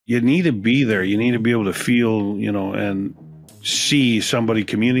you need to be there. You need to be able to feel, and see somebody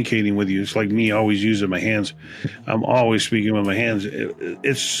communicating with you. It's like me always using my hands. I'm always speaking with my hands.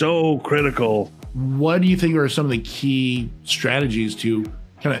 It's so critical. What do you think are some of the key strategies to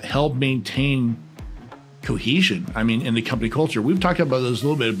kind of help maintain cohesion? I mean, in the company culture, we've talked about this a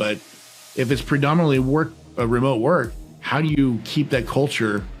little bit, but if it's predominantly remote work, how do you keep that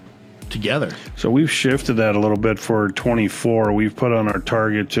culture together? So we've shifted that a little bit for 24. We've put on our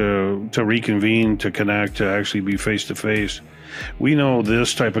target to reconvene, to connect, to actually be face to face. We know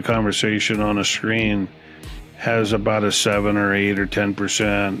this type of conversation on a screen has about a 7 or 8 or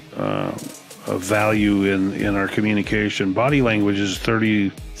 10% of value in our communication. Body language is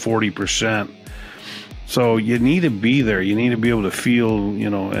 30-40%. So you need to be there. You need to be able to feel,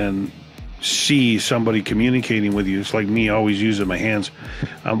 and see somebody communicating with you. It's like me always using my hands.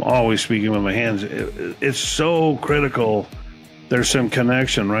 I'm always speaking with my hands. It's so critical. There's some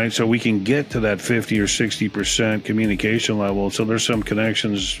connection, right? So we can get to that 50 or 60% communication level. So there's some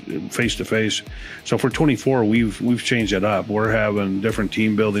connections face to face. So for 24, we've changed that up. We're having different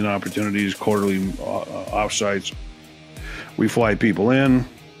team building opportunities, quarterly offsites. We fly people in.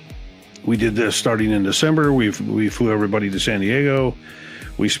 We did this starting in December. We flew everybody to San Diego.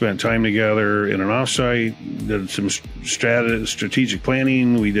 We spent time together in an offsite, did some strategic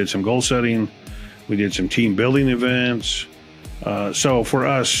planning. We did some goal setting. We did some team building events. So for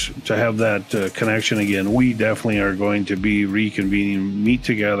us to have that connection again, we definitely are going to be reconvening, meet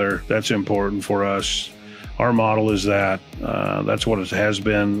together. That's important for us. Our model is that. That's what it has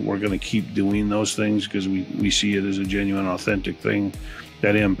been. We're going to keep doing those things because we see it as a genuine, authentic thing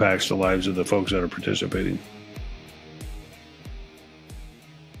that impacts the lives of the folks that are participating.